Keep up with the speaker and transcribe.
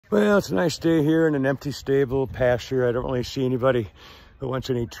Well, it's a nice day here in an empty stable pasture. I don't really see anybody who wants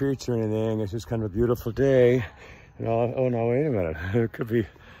any treats or anything. It's just kind of a beautiful day. And oh no, wait a minute. It could be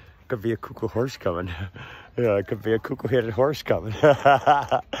a cuckoo horse coming. Yeah, it could be a cuckoo-headed horse coming.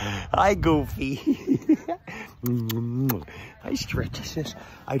 Hi, Goofy. Hi, Stretch. He says,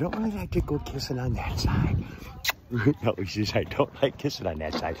 I don't really like to go kissing on that side. No, he says, I don't like kissing on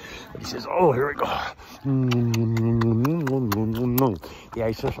that side. But he says, oh, here we go. Yeah,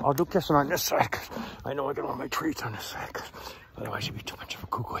 he says, I'll do kissing on this side because I know I get all my treats on this side. Otherwise, it'd be too much of a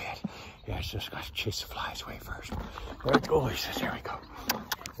cuckoo head. Yeah, I just got to chase the flies away first. There we go. He says, here we go.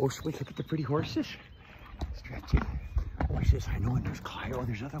 Oh, sweet, look at the pretty horses. Stretchy. Oh, he says, I know, and there's Clyde. Oh,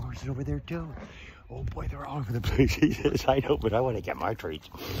 there's other horses over there, too. Oh, boy, they're all over the place. He says, I know, but I want to get my treats.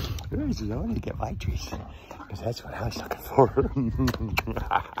 He says, I want to get my treats. Because that's what I was looking for.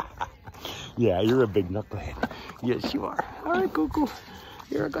 Yeah, you're a big knucklehead. Yes, you are. All right, Cuckoo.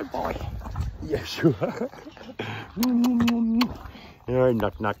 You're a good boy. Yes, you are. All right,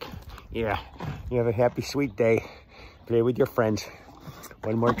 Knuck. Yeah, you have a happy, sweet day. Play with your friends.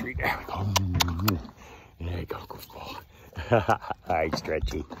 One more treat. There we go. There you go, goofball. All right,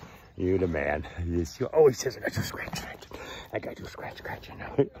 Stretchy. You the man. Yes, you. Oh, he says I got to scratch. I got to scratch.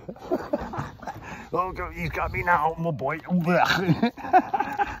 Oh, he's got me now, my boy.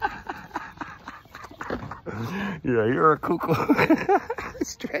 Yeah, you're a cuckoo.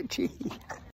 Stretchy.